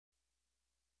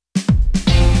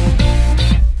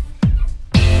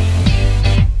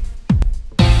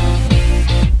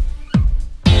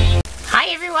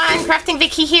Crafting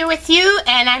Vicky here with you,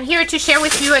 and I'm here to share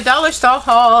with you a dollar store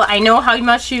haul. I know how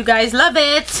much you guys love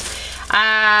it.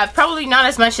 Probably not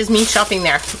as much as me shopping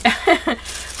there,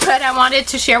 but I wanted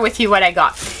to share with you what I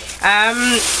got.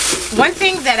 One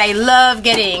thing that I love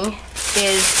getting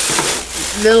is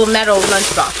little metal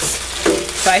lunchbox.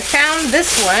 So I found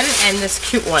this one and this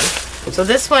cute one. So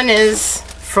this one is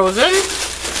Frozen,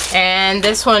 and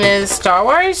this one is Star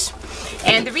Wars.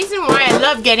 And the reason why I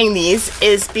love getting these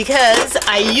is because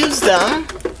I use them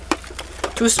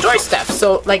to store stuff.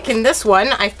 So like in this one,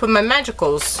 I've put my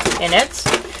magicals in it.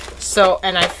 So,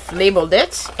 and I've labeled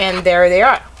it, and there they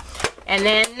are. And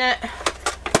then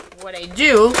what I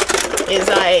do is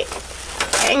I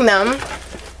hang them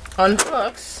on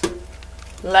hooks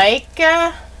like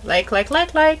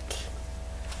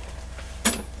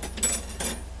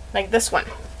this one.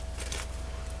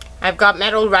 I've got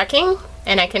metal racking,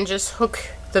 and I can just hook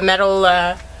the metal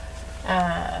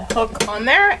hook on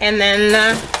there, and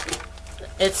then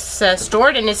it's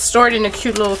stored, and it's stored in a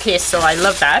cute little case, so I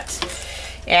love that.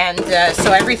 And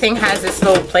so everything has its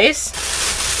little place.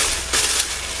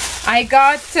 I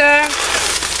got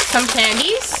some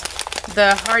candies,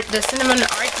 the cinnamon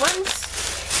art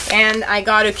ones, and I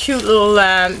got a cute little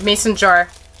mason jar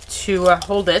to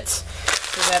hold it.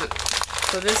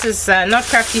 So this is not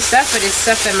crafty stuff, but it's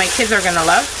stuff that my kids are gonna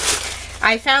love.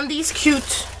 I found these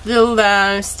cute little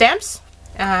stamps,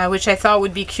 which I thought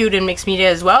would be cute in mixed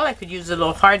media as well. I could use a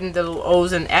little heart and the little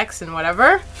O's and X and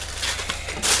whatever.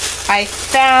 I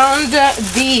found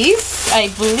these. I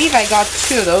believe I got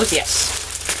 2 of those,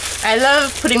 yes. I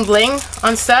love putting bling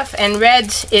on stuff, and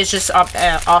red is just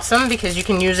awesome because you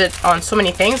can use it on so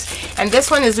many things. And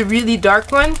this one is a really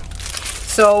dark one.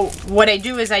 So what I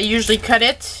do is I usually cut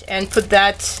it and put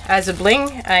that as a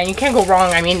bling, and you can't go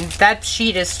wrong. I mean, that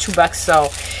sheet is $2, so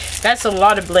that's a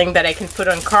lot of bling that I can put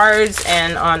on cards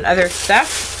and on other stuff.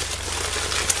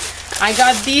 I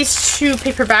got these 2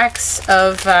 paperbacks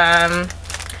of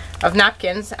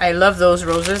napkins. I love those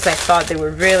roses. I thought they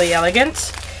were really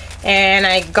elegant. And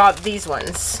I got these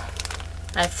ones.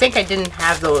 I think I didn't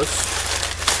have those.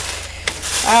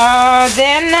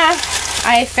 Then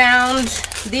I found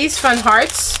these fun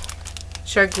hearts,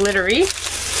 which are glittery.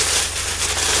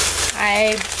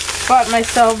 I bought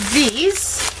myself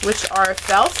these, which are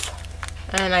felt,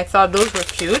 and I thought those were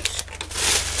cute.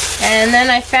 And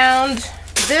then I found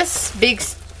this big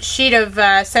sheet of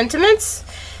sentiments.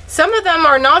 Some of them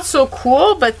are not so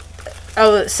cool, but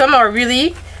some are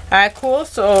really cool.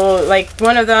 So like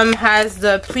one of them has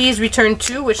the please return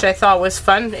to, which I thought was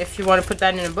fun if you want to put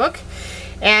that in a book.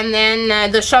 And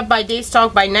then the shop by day,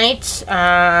 stock by night.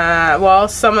 Well,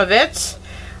 some of it.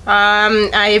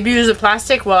 I abuse the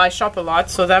plastic. Well, I shop a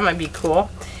lot, so that might be cool.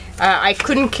 I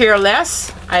couldn't care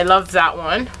less. I love that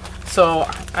one. So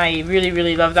I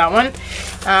really love that one.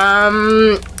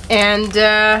 And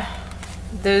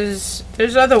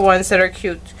there's other ones that are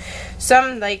cute.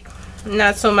 Some like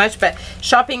not so much, but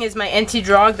shopping is my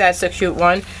anti-drug. That's a cute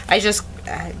one. I just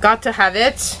got to have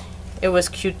it. It was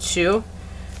cute too.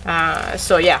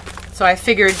 So yeah, so I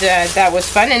figured that was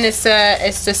fun, and it's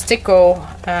the Sticko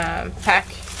pack.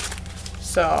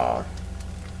 So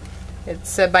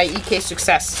it's by EK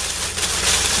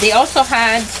Success. They also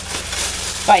had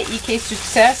by EK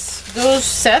Success those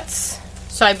sets,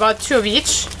 so I bought 2 of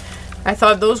each. I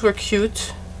thought those were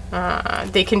cute.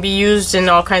 They can be used in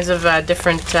all kinds of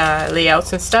different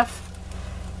layouts and stuff,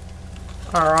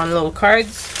 or on little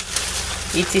cards,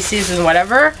 ETCs and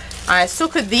whatever. So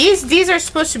could these. These are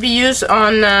supposed to be used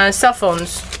on cell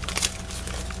phones,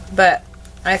 but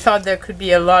I thought there could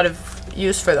be a lot of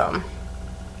use for them.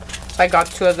 So I got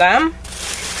 2 of them.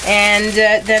 And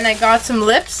then I got some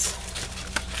lips.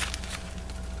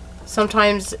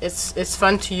 Sometimes it's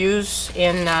fun to use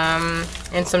in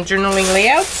some journaling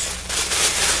layouts.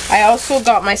 I also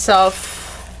got myself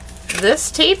this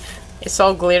tape. It's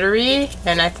all glittery,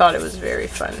 and I thought it was very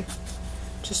fun.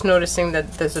 Just noticing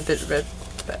that there's a bit red,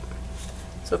 but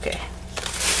it's okay.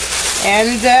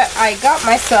 And I got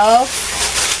myself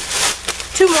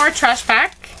 2 more trash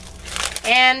pack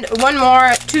and 1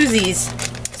 more twosies.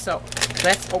 So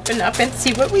let's open up and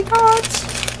see what we got.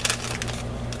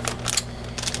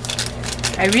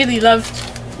 I really loved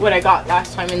what I got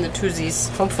last time in the twosies.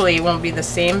 Hopefully it won't be the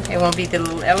same. It won't be the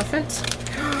little elephant.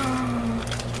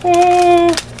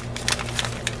 Oh,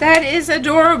 that is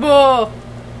adorable.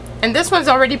 And this one's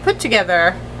already put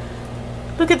together.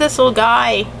 Look at this little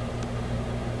guy.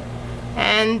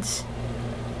 And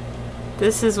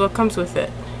this is what comes with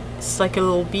it. It's like a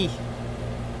little bee.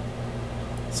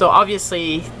 So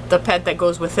obviously the pet that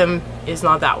goes with him is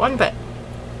not that one, but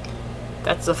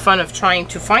that's the fun of trying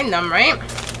to find them, right?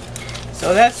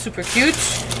 So that's super cute.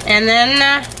 And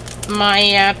then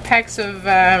my packs of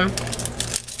the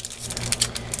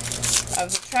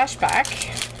trash pack.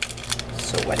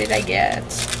 So what did I get?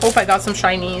 Hope I got some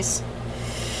shinies.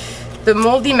 The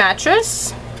moldy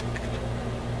mattress.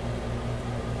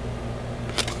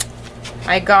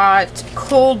 I got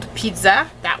cold pizza.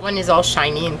 That one is all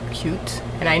shiny and cute.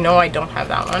 And I know I don't have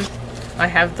that one. I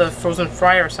have the frozen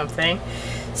fry or something.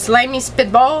 Slimy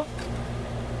spitball.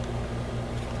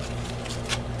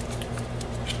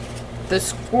 The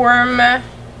squirm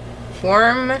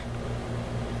worm.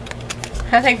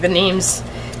 I like the names.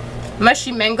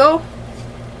 Mushy mango.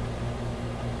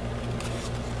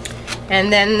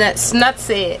 And then snot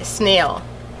snail.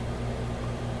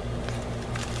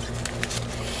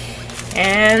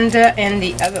 And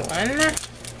the other one.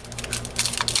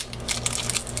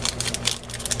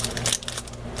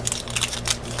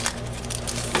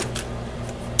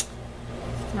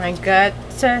 I got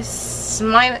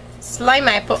slime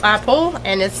apple,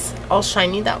 and it's all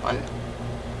shiny, that one.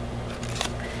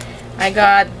 I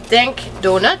got dank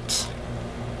donut.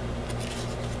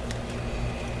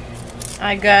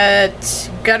 I got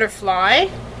gutterfly. I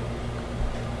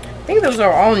think those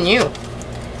are all new.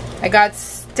 I got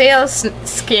stale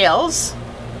scales.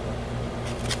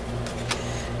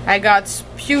 I got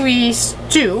spewy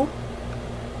stew.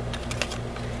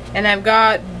 And I've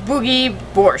got boogie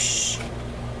borscht.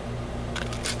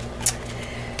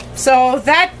 So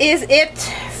that is it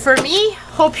for me.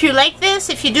 Hope you like this.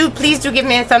 If you do, please do give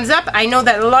me a thumbs up. I know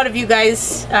that a lot of you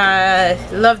guys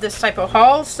love this type of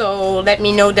haul, so let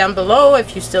me know down below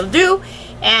if you still do.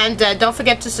 And don't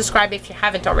forget to subscribe if you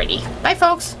haven't already. Bye,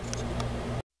 folks.